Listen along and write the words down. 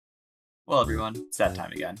Well, everyone, it's that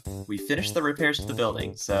time again. We finished the repairs to the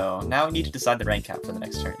building, so now we need to decide the rank cap for the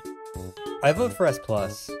next tourney. I vote for S+.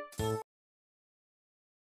 plus.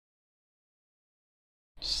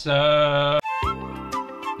 So...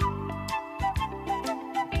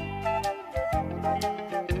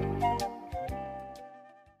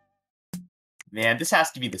 Man, this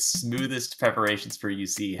has to be the smoothest preparations for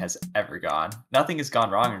UC has ever gone. Nothing has gone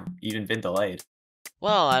wrong or even been delayed.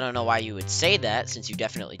 Well, I don't know why you would say that, since you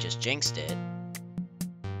definitely just jinxed it.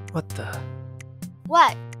 What the?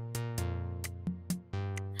 What?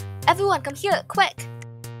 Everyone, come here, quick!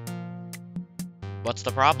 What's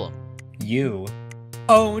the problem? You.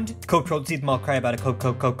 Owned! Coke trolled sees them all cry about it. Coke.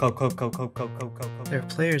 There are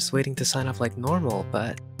players waiting to sign up like normal,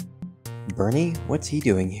 but... Bernie, what's he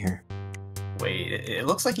doing here? Wait, it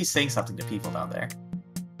looks like he's saying something to people down there.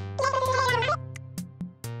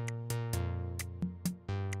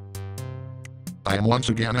 I am once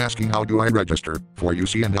again asking how do I register for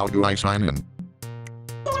UC and how do I sign in?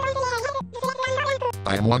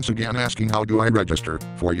 I am once again asking how do I register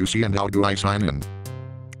for UC and how do I sign in?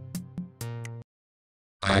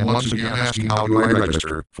 I am once again asking how do I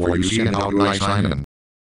register for UC and how do I sign in?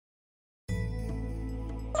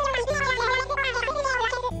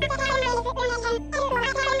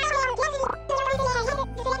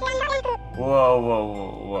 Whoa.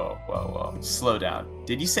 Slow down.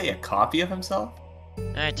 Did you say a copy of himself?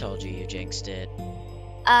 I told you jinxed it.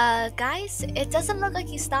 Guys, it doesn't look like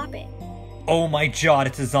he's stopping. Oh my god,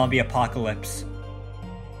 it's a zombie apocalypse.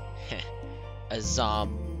 A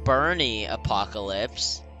Bernie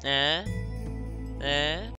apocalypse.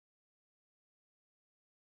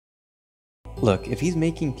 Look, if he's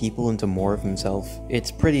making people into more of himself, it's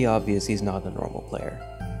pretty obvious he's not a normal player.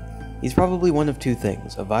 He's probably one of two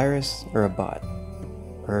things, a virus or a bot.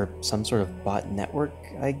 Or some sort of bot network,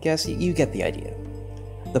 I guess. You get the idea.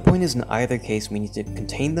 The point is, in either case, we need to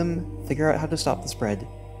contain them, figure out how to stop the spread,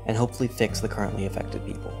 and hopefully fix the currently affected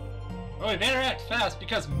people. Oh, we better act fast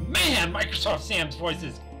because, man, Microsoft Sam's voice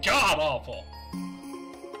is god-awful!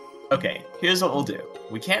 Okay, here's what we'll do.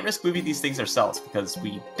 We can't risk moving these things ourselves because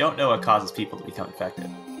we don't know what causes people to become infected.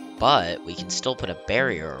 But we can still put a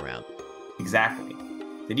barrier around. Exactly.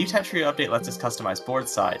 The new Tetris update lets us customize board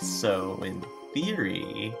size, so in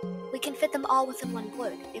theory... We can fit them all within one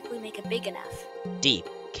board if we make it big enough. Deep,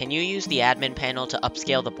 can you use the admin panel to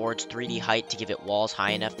upscale the board's 3D height to give it walls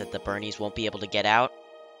high enough that the Bernies won't be able to get out?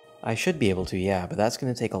 I should be able to, yeah, but that's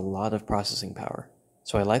going to take a lot of processing power,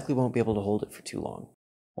 so I likely won't be able to hold it for too long.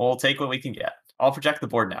 We'll take what we can get. I'll project the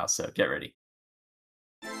board now, so get ready.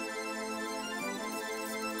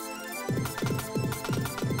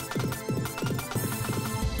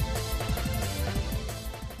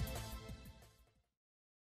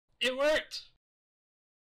 It worked!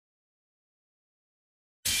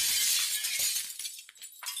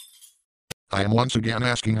 I am once again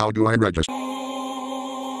asking how do I register?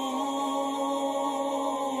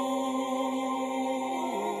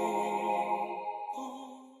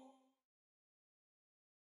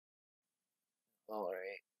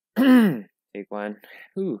 Alright. Take one.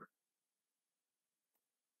 Ooh.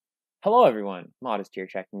 Hello everyone, Modest here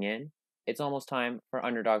checking in. It's almost time for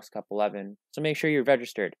Underdogs Cup 11, so make sure you're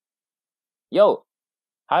registered. Yo!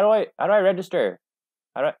 How do I register?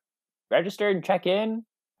 How do I register and check in?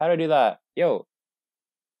 How do I do that? Yo.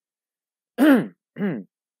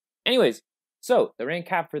 Anyways, so the rank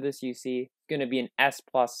cap for this UC is gonna be an S+,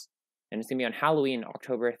 and it's gonna be on Halloween,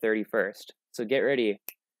 October 31st. So get ready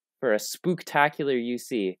for a spooktacular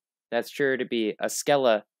UC. That's sure to be a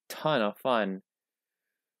ton of fun.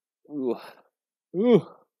 Ooh.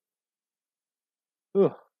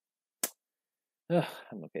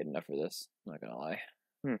 I'm not paid enough for this, I'm not gonna lie.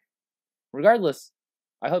 Regardless,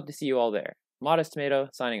 I hope to see you all there. Modest Tomato,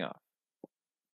 signing off.